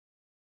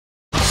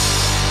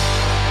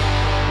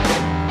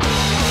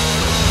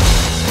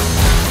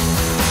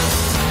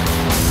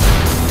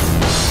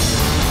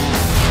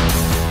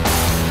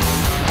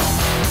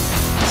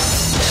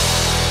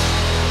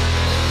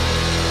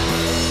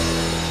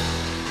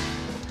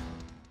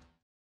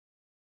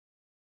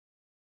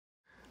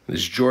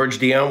This is George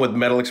Dionne with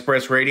Metal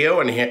Express Radio,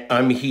 and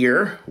I'm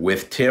here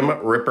with Tim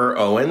Ripper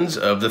Owens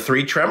of the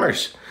Three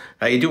Tremors.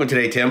 How you doing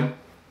today, Tim?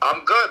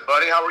 I'm good,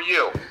 buddy. How are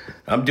you?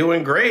 I'm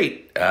doing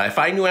great. If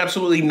I knew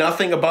absolutely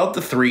nothing about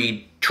the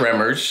Three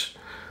Tremors,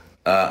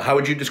 how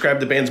would you describe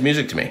the band's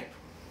music to me?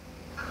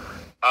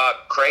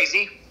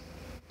 Crazy,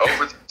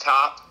 over the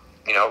top,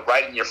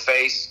 right in your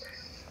face.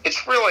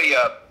 It's really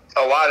a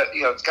lot of,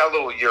 it's got a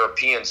little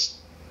European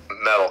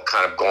metal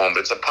kind of going,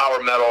 but it's a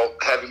power metal,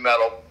 heavy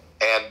metal,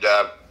 and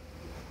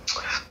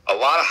a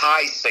lot of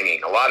high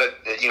singing, a lot of,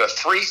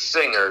 three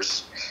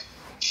singers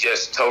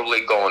just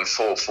totally going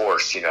full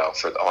force,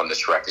 on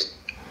this record.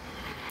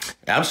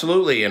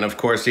 Absolutely. And of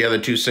course, the other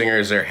two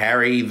singers are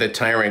Harry the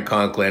Tyrant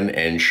Conklin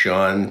and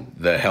Sean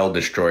the Hell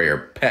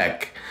Destroyer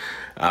Peck.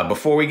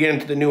 Before we get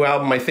into the new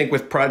album, I think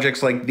with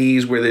projects like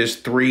these where there's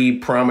three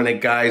prominent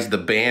guys, the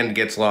band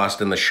gets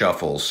lost in the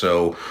shuffle.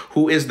 So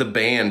who is the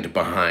band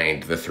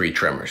behind the Three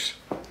Tremors?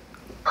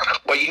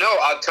 Well,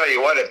 I'll tell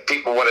you what, if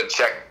people want to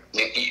check,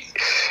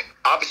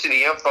 obviously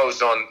the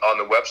info's on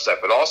the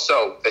website, but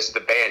also it's the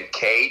band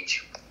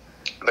Cage,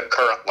 the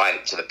current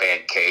lineup to the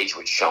band Cage,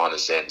 which Sean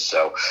is in.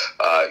 So,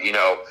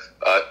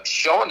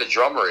 Sean, the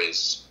drummer,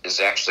 is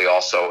actually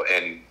also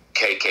in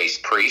KK's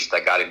Priest. I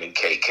got him in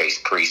KK's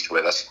Priest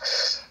with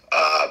us.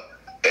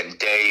 And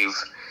Dave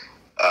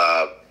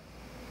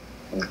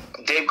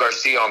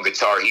Garcia on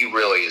guitar, he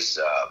really is,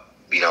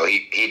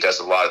 he does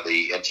a lot of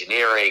the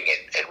engineering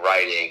and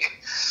writing.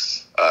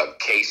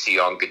 Casey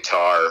on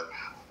guitar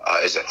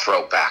is a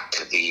throwback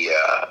to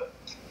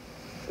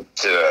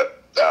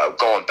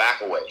going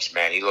back a ways,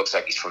 man. He looks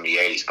like he's from the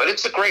 80s. But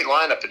it's a great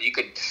lineup, and you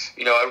could,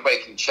 everybody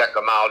can check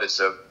them out.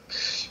 It's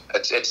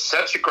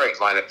such a great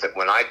lineup that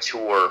when I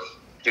tour,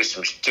 do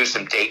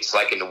some dates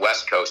like in the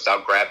West Coast,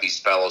 I'll grab these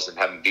fellows and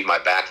have them be my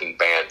backing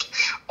band,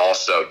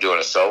 also doing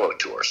a solo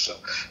tour. So,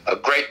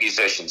 great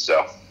musicians,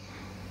 though.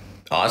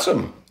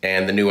 Awesome.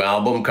 And the new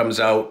album comes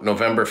out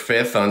November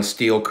 5th on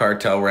Steel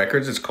Cartel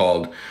Records. It's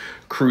called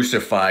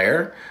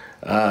Crucifier.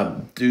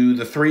 Do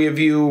the three of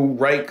you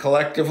write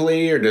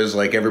collectively, or does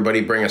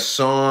everybody bring a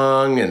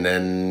song and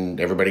then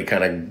everybody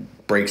kind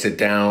of breaks it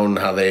down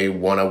how they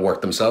want to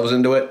work themselves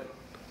into it?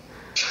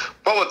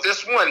 Well, with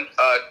this one,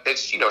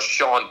 it's,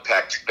 Sean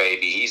Peck's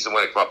baby. He's the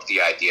one that came up with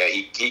the idea.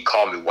 He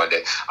called me one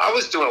day. I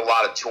was doing a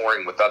lot of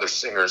touring with other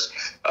singers.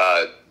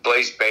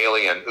 Blaze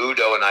Bailey and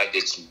Udo and I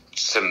did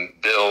some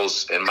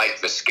bills, and Mike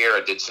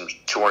Viscara did some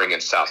touring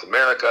in South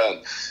America.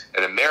 And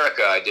in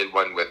America, I did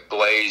one with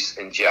Blaze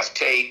and Jeff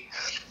Tate.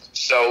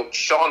 So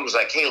Sean was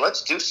like, hey,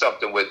 let's do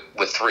something with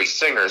three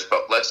singers,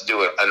 but let's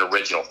do an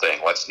original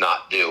thing. Let's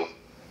not do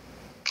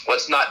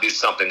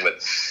something that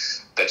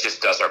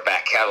just does our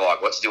back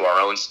catalog. Let's do our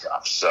own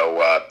stuff.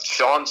 So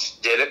Sean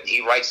did it.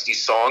 He writes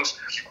these songs.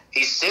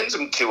 He sends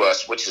them to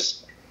us, which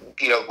is,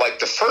 like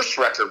the first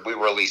record we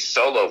released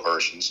solo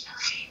versions.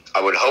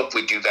 I would hope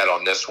we do that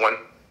on this one.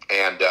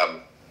 And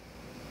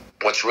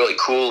what's really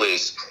cool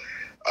is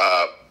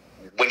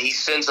when he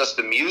sends us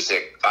the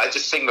music, I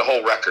just sing the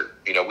whole record.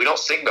 We don't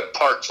sing the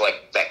parts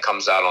like that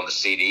comes out on the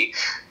CD.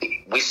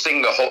 We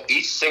sing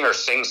each singer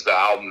sings the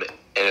album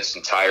in its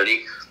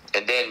entirety.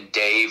 And then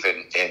Dave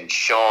and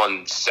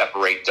Sean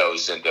separate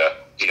those into,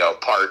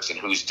 parts and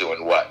who's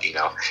doing what,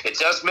 It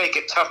does make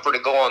it tougher to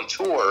go on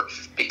tour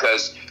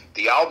because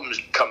the album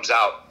comes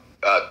out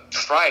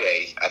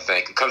Friday, I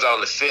think. It comes out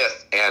on the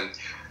 5th. And,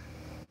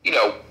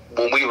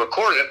 when we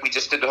recorded it, we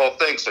just did the whole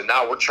thing. So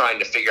now we're trying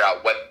to figure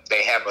out what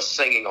they have us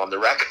singing on the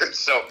record.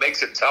 So it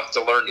makes it tough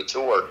to learn the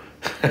tour.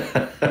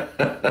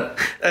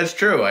 That's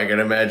true. I can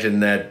imagine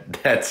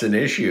that's an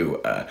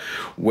issue.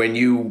 When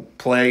you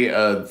play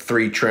a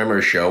Three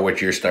Tremors show,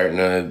 which you're starting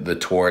the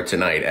tour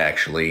tonight,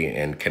 actually,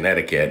 in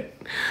Connecticut,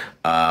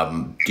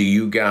 do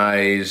you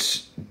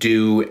guys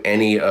do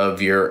any of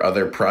your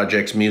other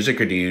projects' music,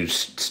 or do you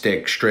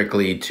stick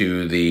strictly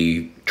to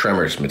the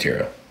Tremors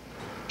material?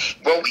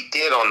 Well, we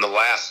did on the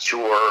last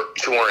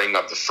touring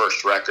of the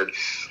first record.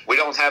 We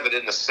don't have it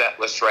in the set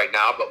list right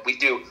now, but we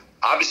do.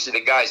 Obviously,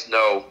 the guys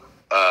know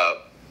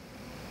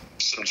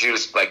some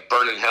Judas, like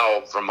Burn in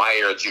Hell from my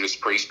era, Judas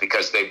Priest,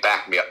 because they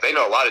back me up. They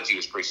know a lot of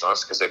Judas Priest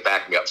songs because they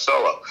back me up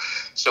solo.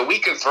 So we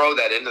can throw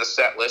that into the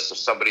set list if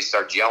somebody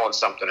starts yelling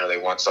something or they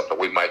want something,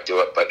 we might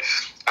do it. But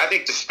I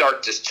think to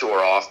start this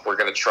tour off, we're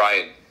going to try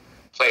and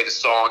play the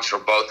songs for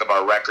both of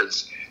our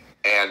records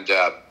and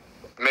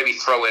maybe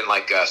throw in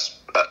like a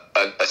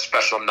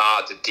special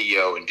nod to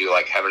Dio and do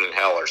like Heaven and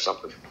Hell or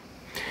something.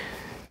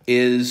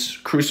 Is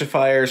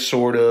Crucifier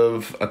sort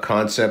of a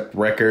concept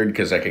record?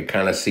 Because I could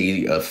kind of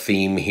see a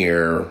theme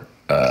here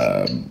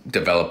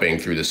developing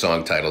through the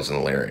song titles and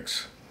the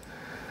lyrics.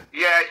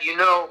 Yeah,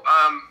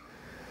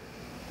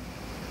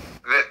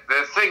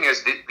 the thing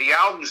is, the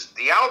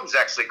album's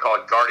actually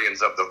called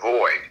Guardians of the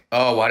Void.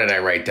 Oh, why did I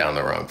write down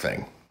the wrong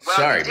thing? Well,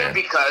 sorry, man.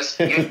 Because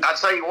I'll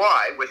tell you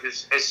why, which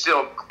is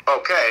still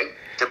okay,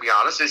 to be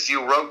honest, is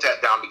you wrote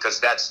that down because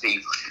that's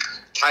the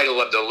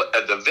title of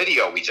the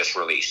video we just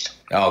released.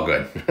 Oh,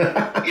 good.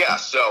 Yeah,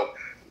 so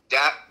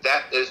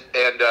that is,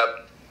 and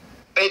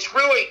it's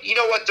really, you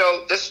know what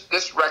though,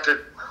 this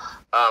record,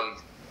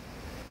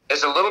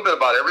 is a little bit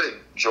about everything,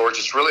 George.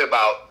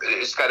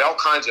 It's got all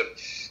kinds of,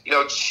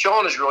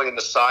 Sean is really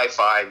into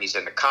sci-fi, and he's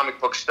into comic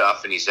book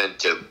stuff, and he's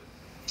into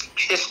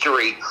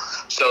history.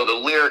 So the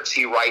lyrics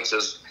he writes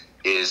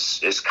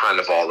is kind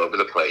of all over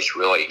the place,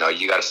 really.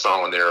 You got a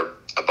song in there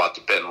about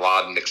the Bin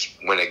Laden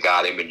when it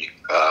got him, and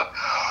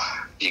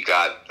you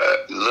got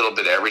a little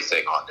bit of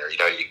everything on there.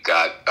 You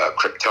got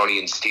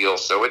Kryptonian Steel.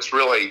 So it's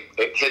really,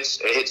 it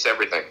hits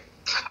everything.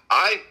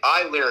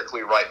 I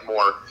lyrically write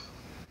more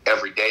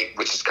every day,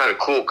 which is kind of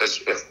cool, because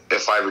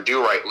if I ever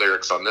do write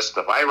lyrics on this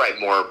stuff, I write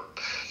more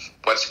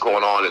what's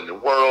going on in the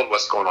world,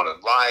 what's going on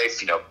in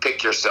life,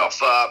 pick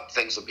yourself up,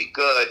 things will be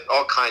good,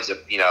 all kinds of,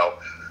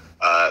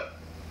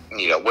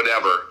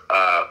 whatever.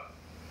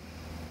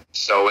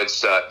 So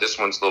it's this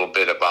one's a little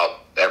bit about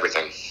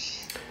everything.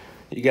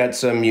 You got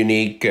some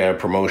unique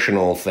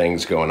promotional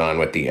things going on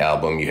with the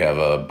album. You have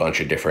a bunch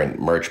of different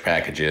merch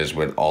packages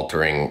with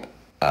altering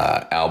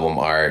album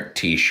art,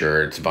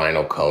 T-shirts,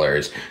 vinyl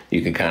colors.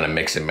 You can kind of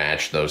mix and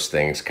match those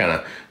things. Kind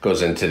of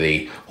goes into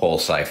the whole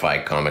sci-fi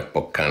comic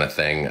book kind of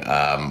thing.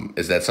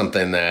 Is that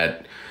something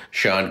that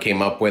Sean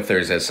came up with, or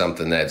is that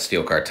something that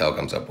Steel Cartel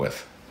comes up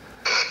with?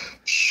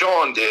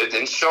 Sean did,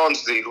 and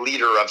Sean's the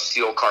leader of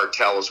Steel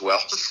Cartel as well.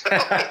 So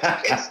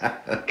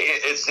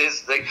it's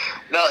his thing.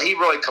 No, he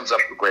really comes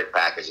up with great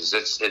packages.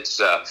 It's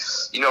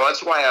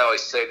that's why I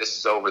always say this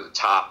is over the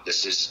top.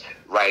 This is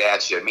right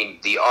at you. I mean,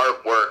 the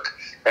artwork,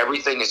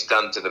 everything is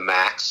done to the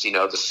max.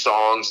 The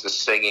songs, the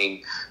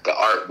singing, the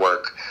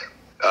artwork.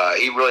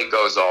 He really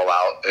goes all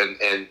out.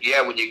 And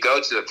yeah, when you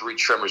go to the Three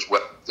Tremors,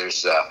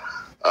 there's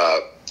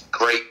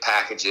great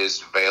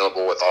packages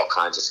available with all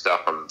kinds of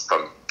stuff from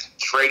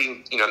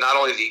trading, not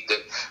only the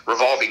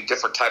revolving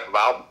different type of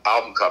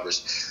album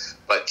covers,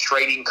 but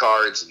trading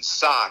cards and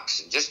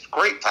socks and just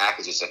great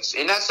packages.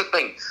 And that's the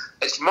thing.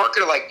 It's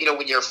marketed like,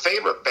 when your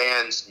favorite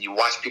bands, and you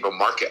watch people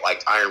market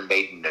like Iron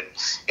Maiden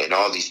and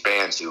all these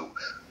bands who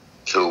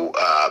do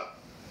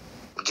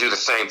the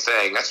same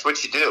thing. That's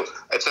what you do.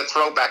 It's a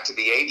throwback to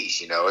the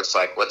 80s, It's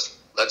like, let's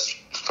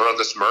throw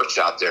this merch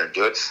out there and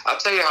do it. I'll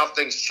tell you how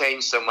things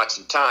change so much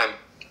in time.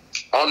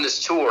 On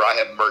this tour, I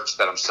have merch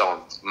that I'm selling,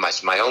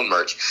 my own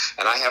merch,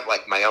 and I have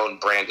like my own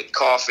branded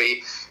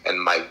coffee,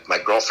 and my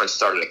girlfriend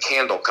started a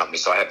candle company,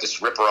 so I have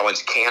this Ripper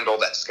Owens candle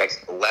that's got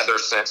leather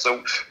scent.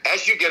 So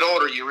as you get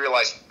older, you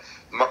realize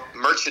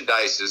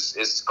merchandise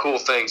is cool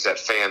things that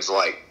fans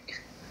like.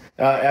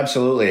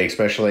 Absolutely,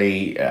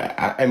 especially,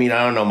 I mean,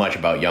 I don't know much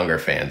about younger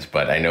fans,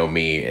 but I know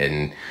me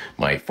in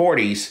my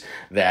 40s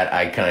that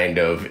I kind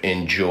of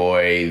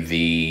enjoy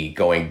the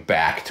going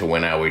back to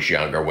when I was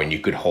younger, when you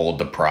could hold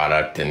the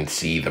product and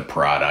see the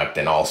product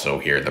and also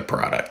hear the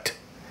product.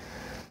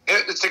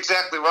 It's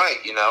exactly right,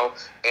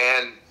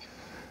 and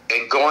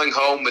going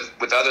home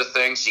with other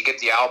things, you get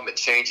the album, it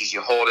changes,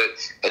 you hold it,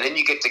 and then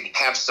you get to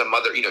have some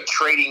other,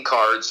 trading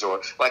cards, or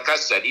like I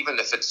said, even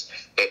if it's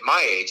at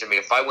my age, I mean,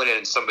 if I went in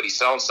and somebody's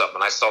selling something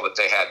and I saw that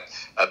they had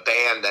a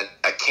band,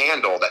 a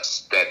candle that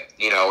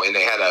and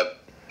they had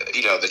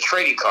the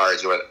trading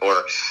cards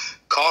or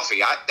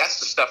coffee, that's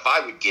the stuff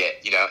I would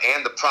get,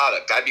 and the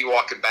product. I'd be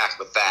walking back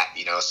with that,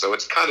 so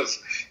it's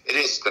it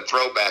is the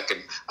throwback.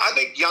 And I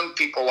think young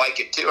people like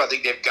it too. I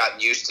think they've gotten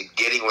used to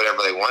getting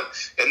whatever they want.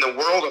 In the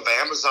world of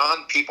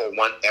Amazon, people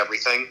want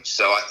everything.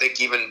 So I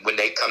think even when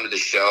they come to the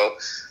show,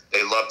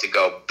 they love to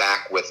go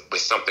back with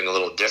something a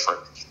little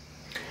different.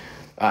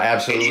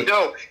 Absolutely.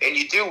 And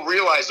you do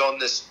realize on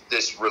this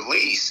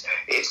release,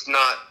 it's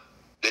not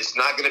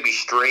going to be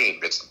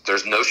streamed.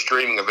 There's no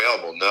streaming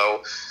available.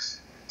 No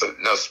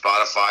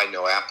Spotify,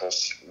 no Apple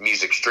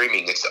Music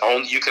streaming.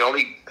 You can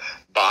only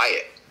buy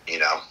it,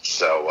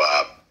 So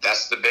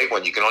that's the big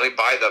one. You can only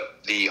buy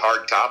the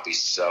hard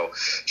copies. So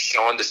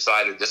Sean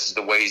decided this is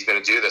the way he's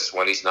going to do this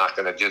one. He's not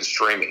going to do the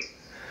streaming.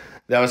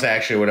 That was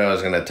actually what I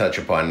was going to touch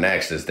upon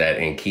next, is that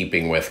in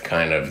keeping with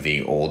kind of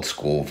the old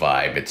school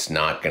vibe, it's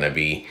not going to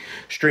be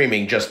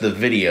streaming. Just the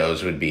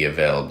videos would be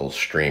available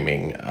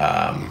streaming.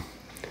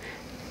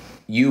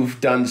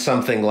 You've done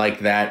something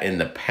like that in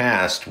the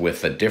past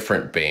with a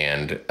different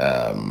band,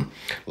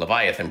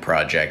 Leviathan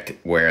Project,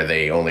 where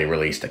they only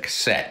released a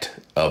cassette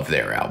of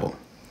their album.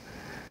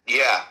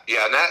 Yeah,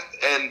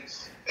 and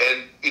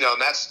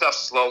that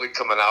stuff's slowly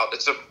coming out.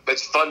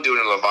 It's fun doing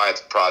a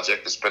Leviathan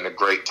Project. It's been a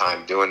great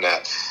time doing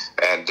that,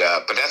 and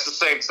but that's the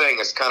same thing.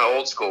 It's kind of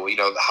old school.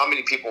 How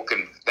many people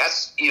can?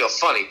 That's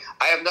funny.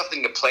 I have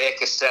nothing to play a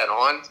cassette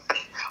on.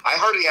 I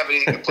hardly have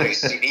anything to play a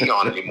CD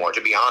on anymore.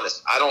 To be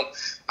honest,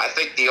 I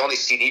think the only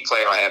CD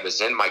player I have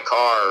is in my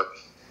car,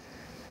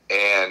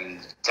 and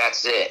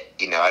that's it.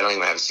 I don't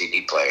even have a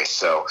CD player.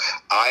 So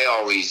I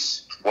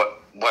always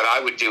what I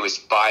would do is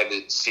buy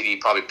the CD,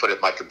 probably put it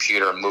in my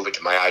computer and move it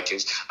to my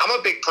iTunes. I'm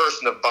a big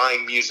person of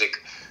buying music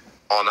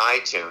on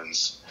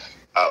iTunes.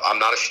 I'm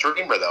not a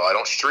streamer, though. I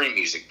don't stream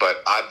music,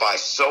 but I buy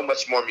so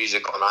much more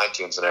music on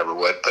iTunes than I ever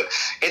would. But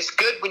it's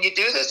good when you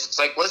do this. It's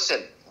like,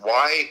 listen,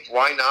 why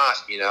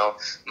not?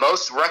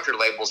 Most record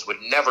labels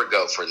would never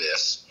go for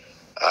this.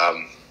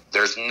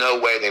 There's no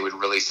way they would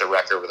release a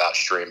record without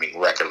streaming,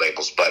 record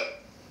labels. But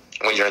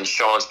when you're in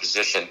Sean's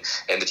position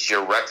and it's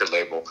your record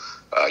label,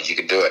 you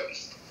can do it.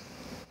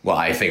 Well,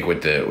 I think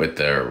with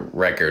the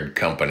record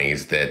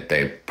companies that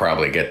they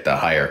probably get the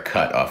higher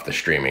cut off the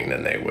streaming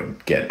than they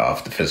would get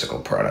off the physical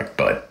product,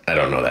 but I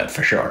don't know that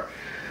for sure.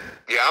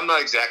 Yeah, I'm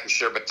not exactly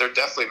sure, but they're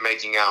definitely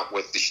making out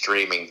with the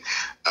streaming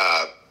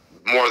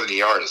more than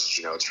the artists.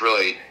 You know, it's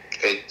really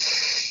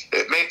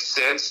it makes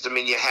sense. I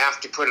mean, you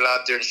have to put it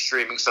out there in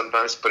streaming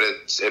sometimes, but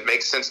it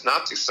makes sense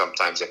not to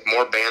sometimes. If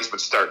more bands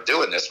would start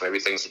doing this, maybe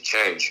things would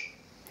change.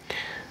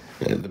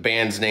 The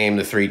band's name,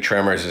 the Three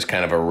Tremors, is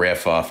kind of a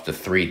riff off the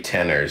Three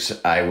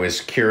Tenors. I was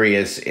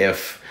curious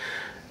if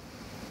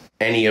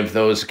any of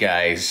those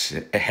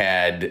guys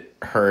had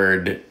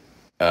heard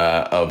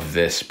of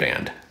this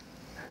band.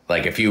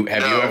 Like, have you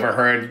ever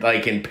heard,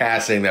 like, in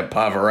passing, that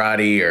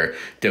Pavarotti or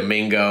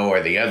Domingo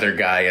or the other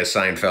guy, as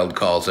Seinfeld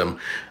calls him,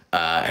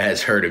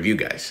 has heard of you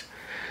guys?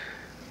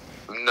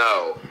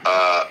 No.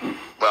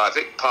 Well, I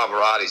think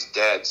Pavarotti's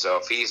dead, so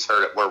if he's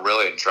heard it, we're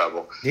really in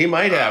trouble. He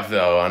might have,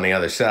 though, on the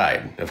other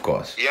side, of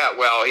course. Yeah,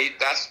 well,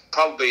 that's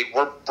probably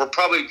we're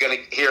probably going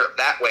to hear it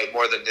that way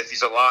more than if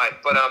he's alive.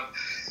 But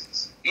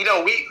you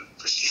know,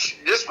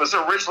 this was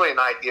originally an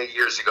idea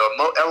years ago.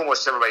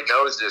 Everybody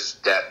knows this,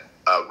 that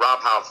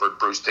Rob Halford,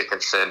 Bruce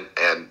Dickinson,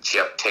 and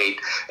Jeff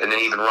Tate, and then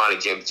even Ronnie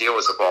James Dio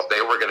was involved.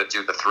 They were going to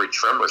do the Three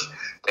Tremors.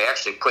 They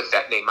actually put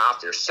that name out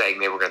there saying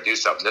they were going to do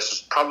something. This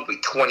was probably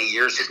 20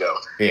 years ago.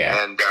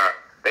 Yeah. And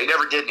they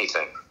never did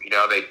anything. You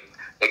know,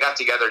 they got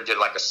together and did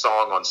like a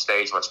song on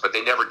stage once, but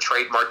they never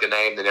trademarked the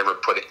name. They never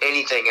put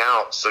anything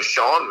out. So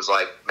Sean was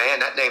like,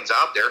 man, that name's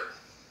out there.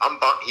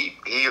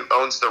 He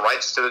owns the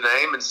rights to the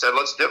name and said,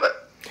 let's do it.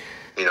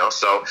 You know,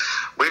 so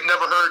we've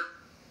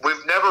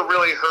never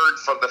really heard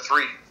from the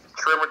Three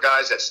Tremor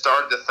guys that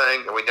started the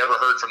thing, and we never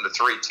heard from the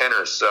Three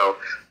Tenors. So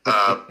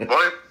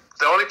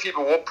the only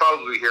people we'll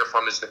probably hear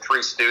from is the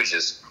Three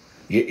Stooges.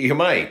 You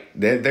might.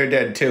 They're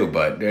dead too,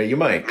 but you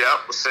might. Yeah,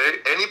 we'll see.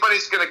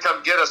 Anybody's going to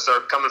come get us are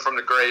coming from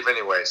the grave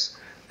anyways.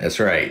 That's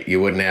right. You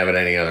wouldn't have it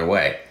any other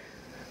way.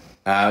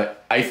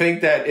 I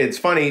think that it's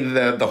funny,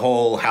 the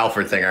whole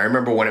Halford thing. I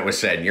remember when it was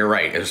said, and you're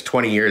right, it was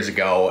 20 years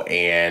ago,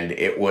 and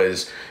it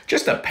was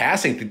just a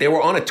passing thing. They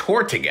were on a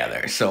tour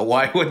together, so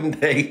why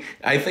wouldn't they?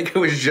 I think it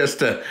was just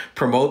to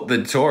promote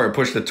the tour,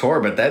 push the tour,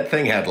 but that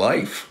thing had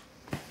life.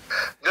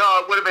 No,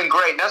 it would have been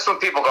great. And that's when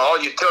people go, oh,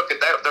 you took it.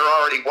 There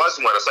already was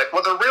one. It's like,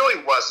 well, there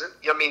really wasn't.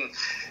 I mean,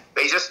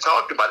 they just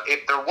talked about it.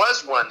 If there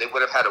was one, they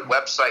would have had a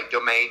website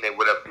domain. They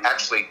would have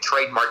actually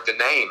trademarked the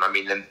name. I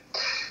mean, and,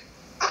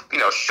 you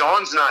know,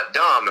 Sean's not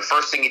dumb. The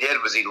first thing he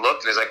did was he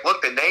looked and he's like,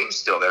 look, the name's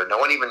still there. No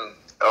one even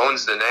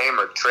owns the name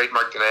or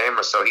trademarked the name.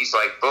 Or so he's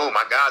like, boom,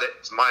 I got it.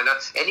 It's mine now.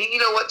 And you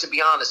know what, to be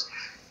honest,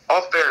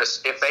 all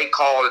fairness, if they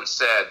called and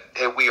said,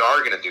 hey, we are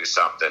going to do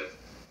something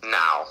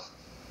now,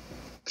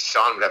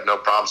 Sean would have no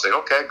problem saying,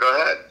 okay, go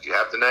ahead. You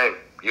have the name.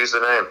 Use the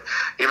name.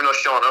 Even though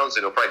Sean owns it,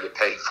 he'll probably get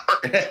paid for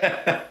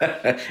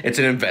it. It's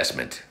an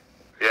investment.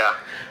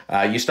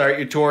 Yeah. You start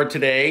your tour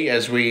today,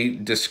 as we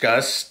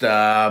discussed.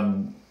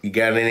 You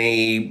got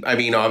any? I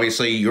mean,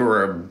 obviously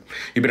you've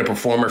been a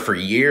performer for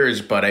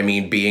years, but I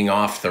mean, being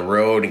off the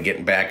road and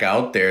getting back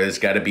out there's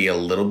got to be a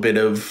little bit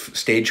of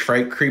stage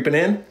fright creeping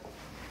in.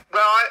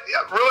 Well,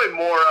 really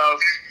more of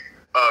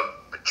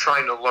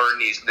trying to learn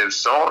these new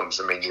songs.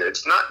 I mean,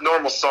 it's not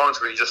normal songs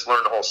where you just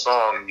learn the whole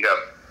song. You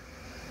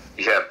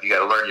got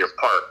to learn your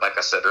part, like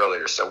I said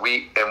earlier. So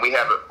we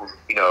haven't,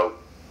 you know,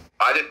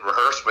 I didn't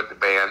rehearse with the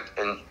band,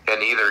 and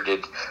neither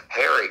did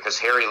Harry, because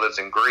Harry lives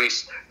in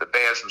Greece. The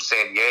band's from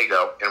San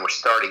Diego, and we're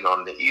starting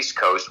on the East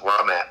Coast where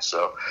I'm at.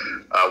 So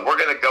we're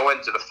going to go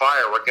into the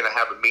fire. We're going to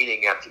have a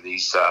meeting after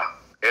these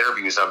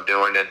interviews I'm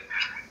doing and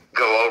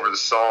go over the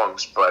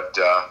songs. But,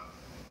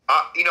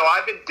 you know,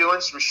 I've been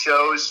doing some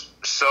shows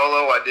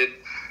solo. I did,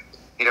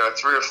 you know,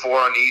 3 or 4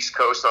 on the East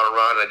Coast on a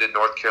run. I did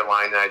North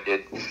Carolina. I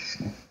did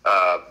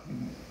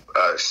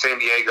San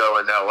Diego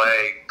and LA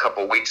a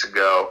couple weeks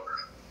ago.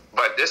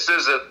 But this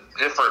is a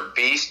different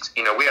beast.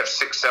 You know, we have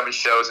 6, 7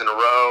 shows in a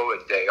row,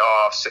 a day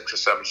off, 6 or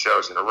 7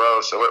 shows in a row.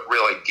 So it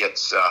really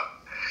gets, in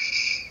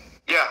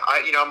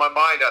my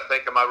mind, I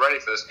think, am I ready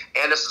for this?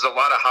 And this is a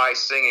lot of high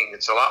singing.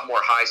 It's a lot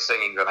more high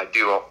singing than I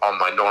do on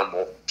my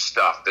normal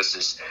stuff. This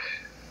is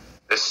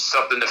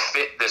something to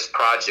fit this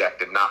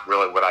project and not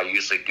really what I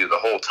usually do the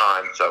whole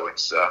time. So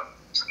it's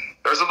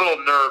there's a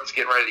little nerves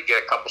getting ready to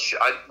get a couple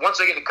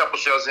once I get a couple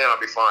shows in, I'll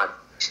be fine.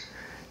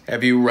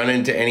 Have you run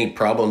into any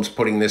problems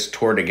putting this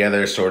tour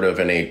together sort of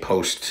in a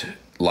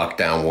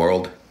post-lockdown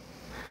world?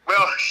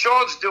 Well,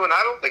 Sean's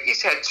I don't think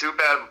he's had too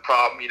bad of a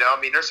problem. You know,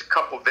 I mean, there's a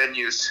couple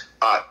venues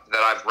that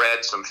I've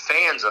read, some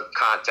fans have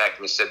contacted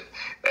me and said,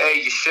 hey,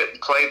 you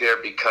shouldn't play there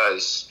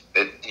because,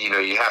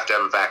 you have to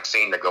have a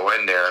vaccine to go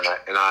in there.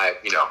 And I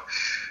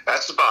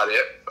that's about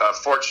it.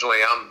 Fortunately,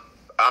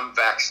 I'm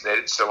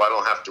vaccinated, so I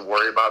don't have to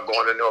worry about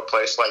going into a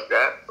place like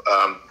that.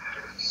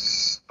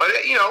 But,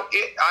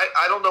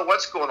 I don't know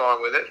what's going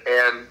on with it.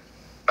 And,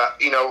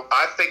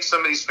 I think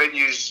some of these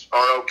venues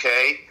are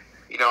okay.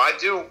 I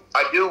do,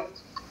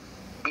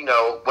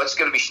 what's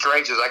going to be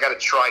strange is I got to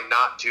try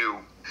not to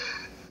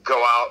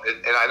go out,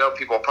 and I know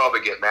people will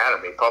probably get mad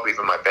at me, probably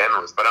even my band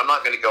members, but I'm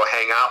not going to go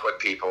hang out with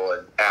people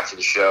and after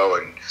the show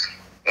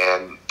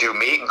and do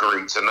meet and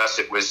greets unless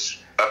it was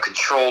a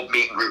controlled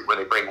meet and greet where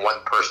they bring one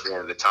person in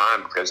at a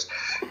time, because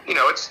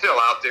it's still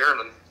out there,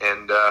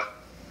 and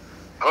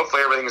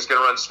hopefully everything is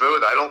going to run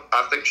smooth.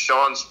 I think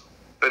Sean's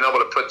been able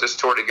to put this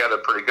tour together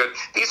pretty good.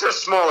 These are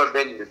smaller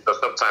venues, so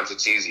sometimes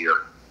it's easier.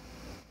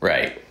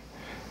 Right.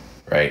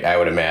 I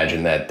would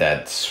imagine that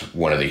that's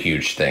one of the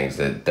huge things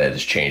that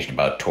has changed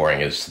about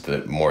touring is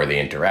the more the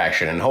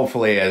interaction. And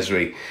hopefully as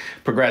we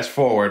progress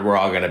forward, we're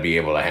all going to be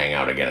able to hang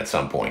out again at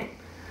some point.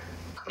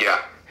 Yeah,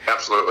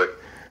 absolutely.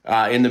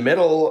 In the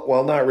middle,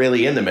 well, not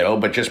really in the middle,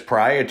 but just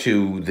prior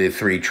to the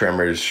 3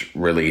 Tremors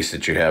release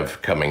that you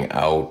have coming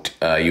out,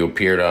 you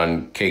appeared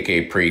on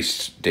KK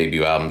Priest's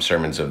debut album,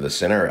 Sermons of the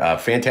Sinner. A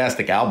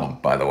fantastic album,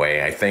 by the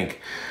way. I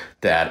think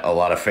that a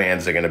lot of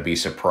fans are going to be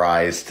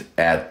surprised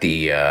at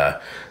the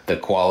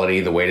quality,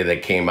 the way that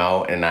it came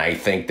out, and I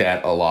think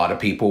that a lot of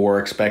people were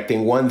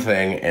expecting one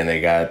thing, and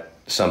they got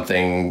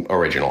something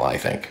original, I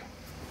think.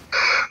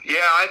 Yeah,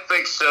 I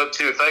think so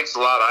too. Thanks a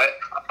lot.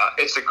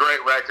 It's a great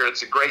record.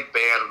 It's a great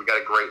band. We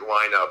got a great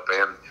lineup,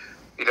 and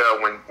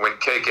when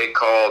KK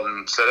called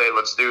and said, "Hey,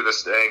 let's do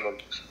this thing,"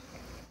 and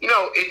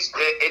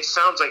it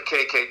sounds like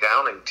KK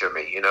Downing to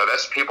me.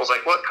 That's people's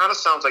like, "Well, it kind of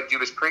sounds like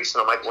Judas Priest,"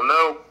 and I'm like,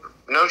 "Well,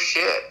 no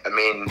shit. I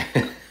mean,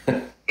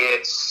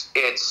 it's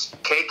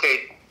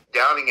KK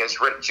Downing has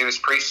written Judas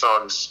Priest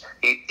songs.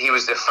 He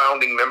was the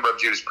founding member of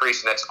Judas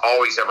Priest, and that's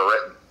all he's ever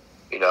written.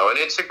 And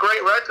it's a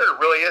great record. It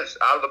really is.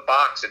 Out of the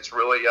box, it's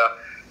really,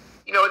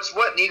 it's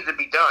what needed to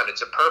be done.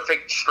 It's a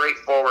perfect,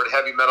 straightforward,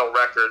 heavy metal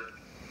record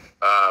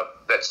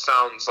that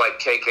sounds like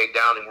KK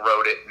Downing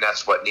wrote it, and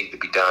that's what needed to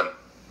be done.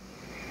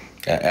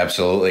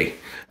 Absolutely.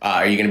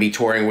 Are you going to be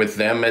touring with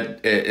them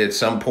at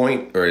some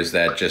point, or is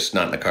that just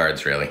not in the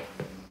cards, really?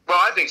 Well,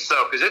 I think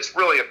so, because it's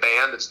really a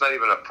band. It's not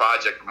even a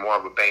project, more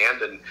of a band,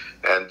 but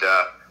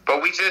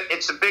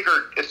it's a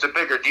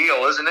bigger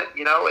deal, isn't it?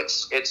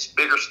 It's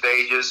bigger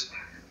stages,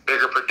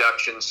 bigger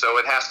production, so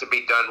it has to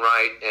be done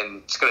right,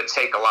 and it's going to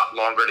take a lot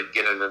longer to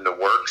get it in the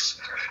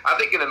works. I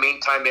think in the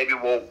meantime, maybe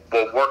we'll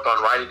work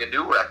on writing a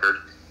new record.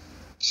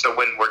 So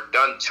when we're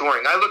done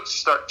touring, I look to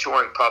start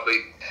touring probably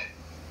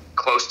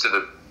close to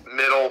the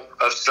middle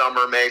of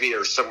summer, maybe,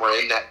 or somewhere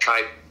in that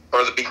type,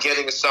 or the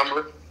beginning of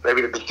summer,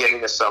 maybe the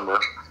beginning of summer.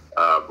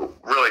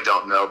 Really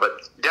don't know,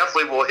 but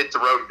definitely we'll hit the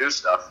road and do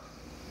stuff.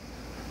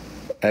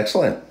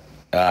 Excellent.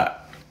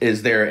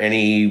 Is there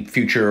any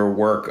future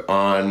work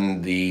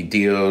on the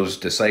Dio's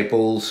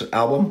Disciples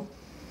album?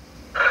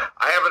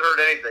 I haven't heard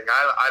anything.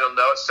 I don't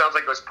know. It sounds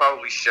like it was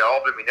probably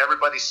shelved. I mean,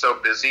 everybody's so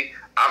busy.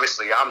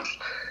 Obviously,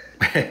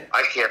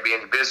 I can't be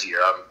any busier.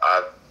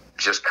 I'm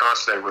just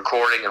constantly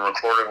recording. And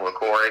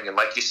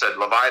like you said,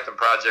 Leviathan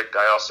Project.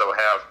 I also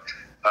have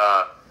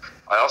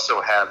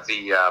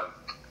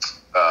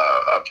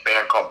a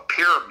band called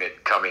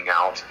Pyramid coming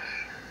out.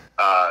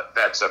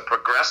 That's a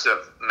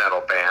progressive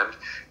metal band,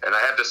 and I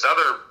have this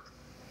other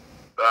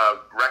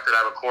record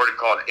I recorded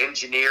called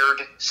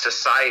Engineered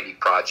Society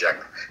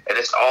Project, and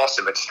it's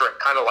awesome. It's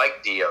kind of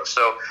like Dio.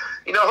 So,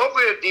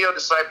 hopefully a Dio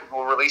Disciple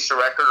will release a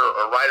record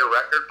or write a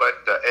record, but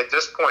at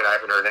this point I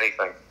haven't heard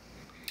anything.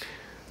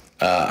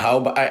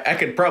 I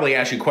could probably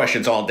ask you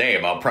questions all day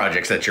about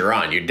projects that you're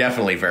on. You're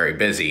definitely very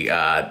busy.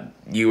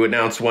 You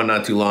announced one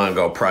not too long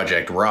ago,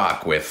 Project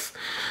Rock, with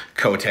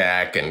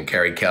Kotak and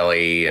Kerry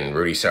Kelly and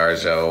Rudy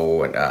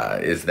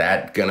Sarzo. Is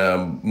that going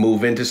to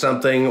move into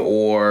something,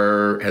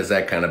 or has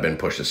that kind of been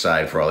pushed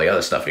aside for all the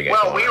other stuff you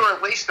got going on? We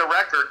released a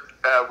record.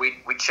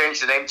 We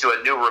changed the name to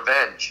A New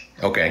Revenge.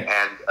 Okay.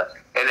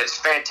 And it's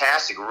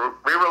fantastic.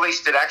 We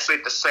released it actually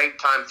at the same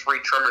time 3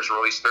 Tremors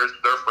released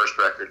their first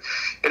record.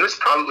 And it's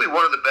probably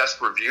one of the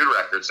best reviewed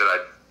records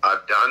that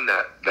I've done,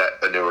 that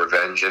A New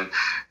Revenge. And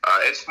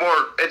it's more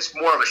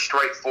of a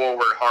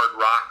straightforward hard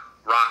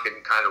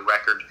rockin' kind of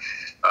record.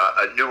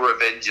 A New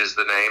Revenge is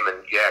the name,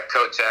 and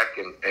Kotak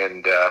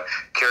and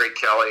Kerry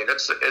Kelly, and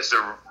it's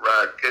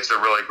a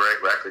really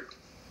great record.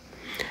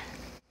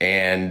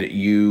 And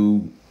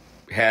you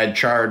had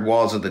Charred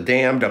Walls of the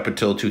Damned up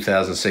until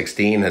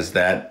 2016. Is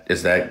that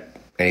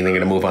anything going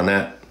to move on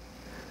that?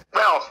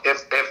 Well,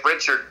 if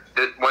Richard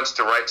wants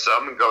to write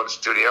some and go to the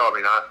studio, I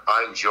mean,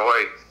 I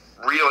enjoy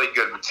really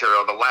good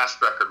material. The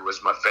last record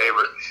was my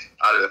favorite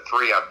out of the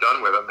 3 I've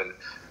done with him, and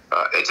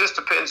it just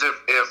depends if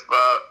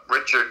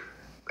Richard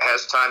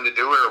has time to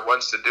do it or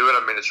wants to do it.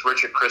 I mean, it's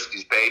Richard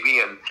Christie's baby,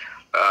 and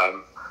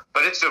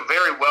but it's a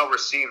very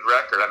well-received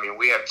record. I mean,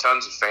 we have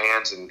tons of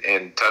fans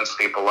and tons of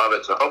people love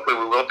it, so hopefully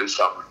we will do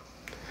something.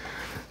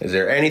 Is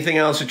there anything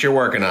else that you're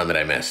working on that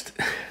I missed?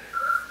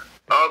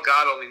 Oh,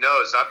 God only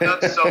knows. I've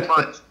done so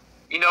much.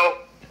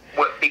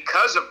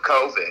 Because of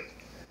COVID,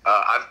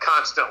 I've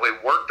constantly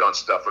worked on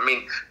stuff. I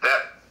mean,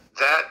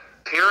 that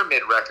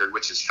Pyramid record,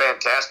 which is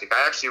fantastic,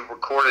 I actually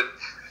recorded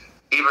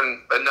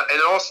and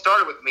it all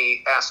started with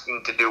me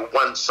asking to do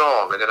one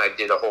song, and then I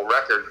did a whole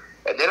record.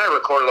 And then I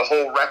recorded a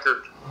whole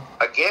record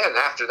again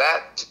after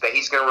that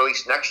he's going to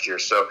release next year.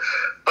 So,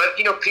 but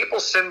you know, people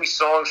send me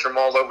songs from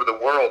all over the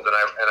world, and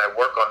I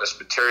work on this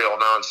material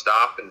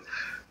nonstop, and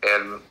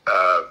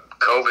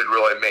COVID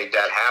really made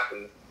that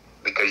happen,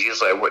 because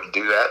usually I wouldn't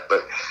do that.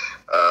 But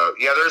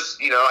yeah, there's,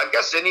 you know, I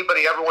guess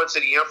anybody ever wants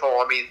any info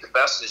on me, the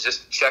best is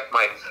just check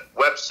my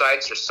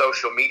websites or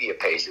social media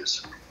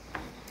pages.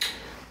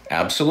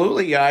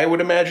 Absolutely. I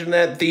would imagine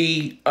that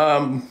the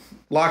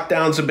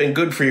lockdowns have been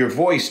good for your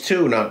voice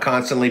too, not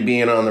constantly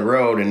being on the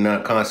road and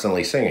not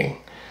constantly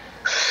singing.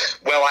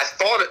 Well, I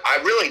thought I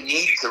really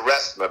need the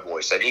rest of my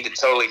voice. I need to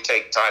totally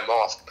take time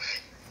off.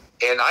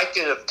 And I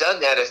could have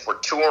done that if we're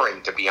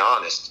touring, to be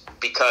honest,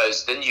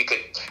 because then you could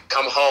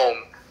come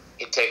home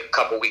and take a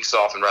couple weeks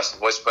off and rest the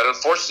voice. But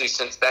unfortunately,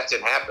 since that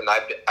didn't happen,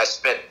 I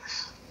spent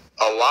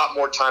a lot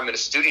more time in the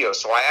studio.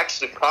 So I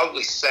actually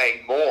probably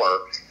sang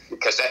more,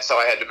 because that's how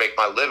I had to make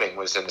my living,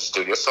 was in the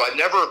studio. So I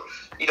never,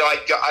 you know,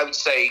 I would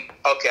say,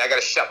 okay, I got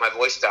to shut my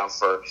voice down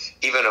for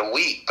even a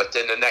week. But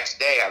then the next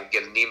day I would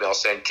get an email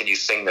saying, can you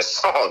sing this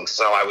song?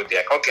 So I would be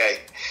like, okay.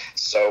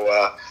 So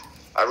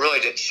I really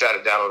didn't shut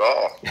it down at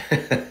all.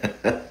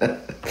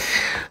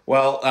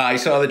 Well, I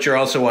saw that you're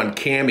also on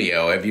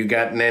Cameo. Have you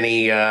gotten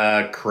any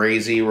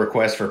crazy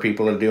requests for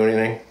people to do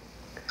anything?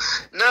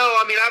 No,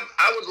 I mean,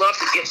 I would love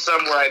to get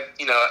somewhere I,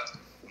 you know,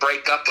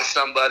 break up with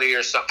somebody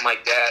or something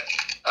like that.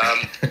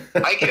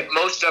 I get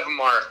most of them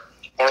are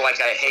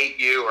like I hate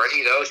you or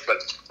any of those, but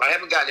I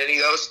haven't gotten any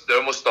of those. They're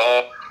almost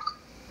all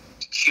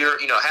cheer,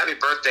 you know, happy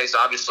birthdays,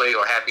 obviously,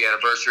 or happy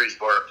anniversaries,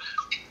 or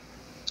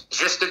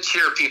just to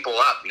cheer people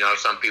up. You know,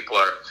 some people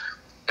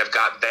have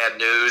got bad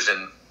news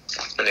and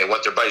they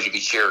want their buddy to be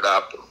cheered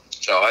up.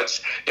 So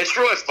it's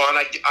really fun.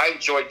 I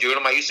enjoy doing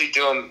them. I usually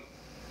do them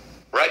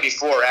right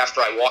before or after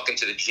I walk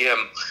into the gym.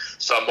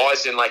 So I'm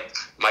always in like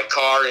my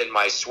car in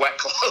my sweat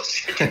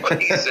clothes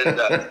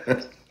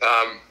and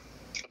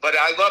but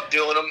I love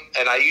doing them,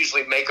 and I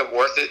usually make them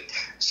worth it.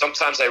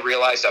 Sometimes I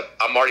realize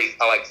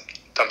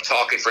I'm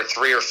talking for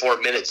 3 or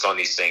 4 minutes on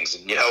these things,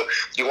 and you know,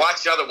 you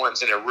watch other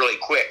ones and they're really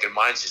quick, and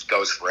mine just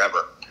goes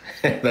forever.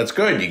 That's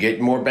good. You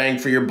get more bang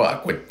for your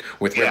buck with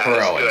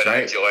Ripper Owens, right?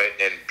 I enjoy it,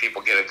 and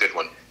people get a good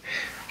one.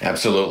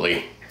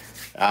 Absolutely.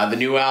 The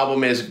new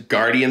album is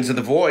Guardians of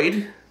the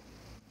Void.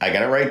 I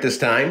got it right this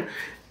time.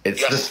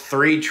 It's the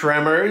 3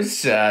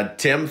 Tremors.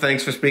 Tim,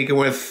 thanks for speaking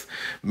with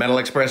Metal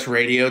Express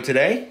Radio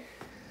today.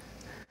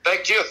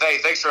 Thank you.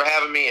 Thanks for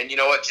having me. And you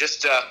know what?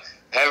 Just have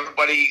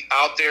everybody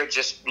out there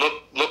just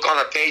look on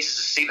our pages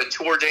to see the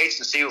tour dates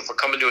and see if we're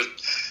coming to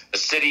a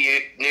city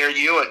near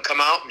you, and come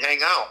out and hang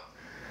out.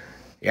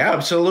 Yeah,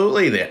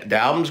 absolutely. The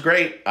album's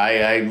great.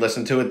 I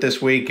listened to it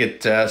this week.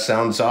 It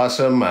sounds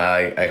awesome.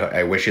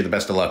 I wish you the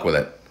best of luck with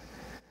it.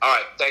 All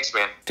right. Thanks,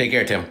 man. Take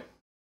care, Tim.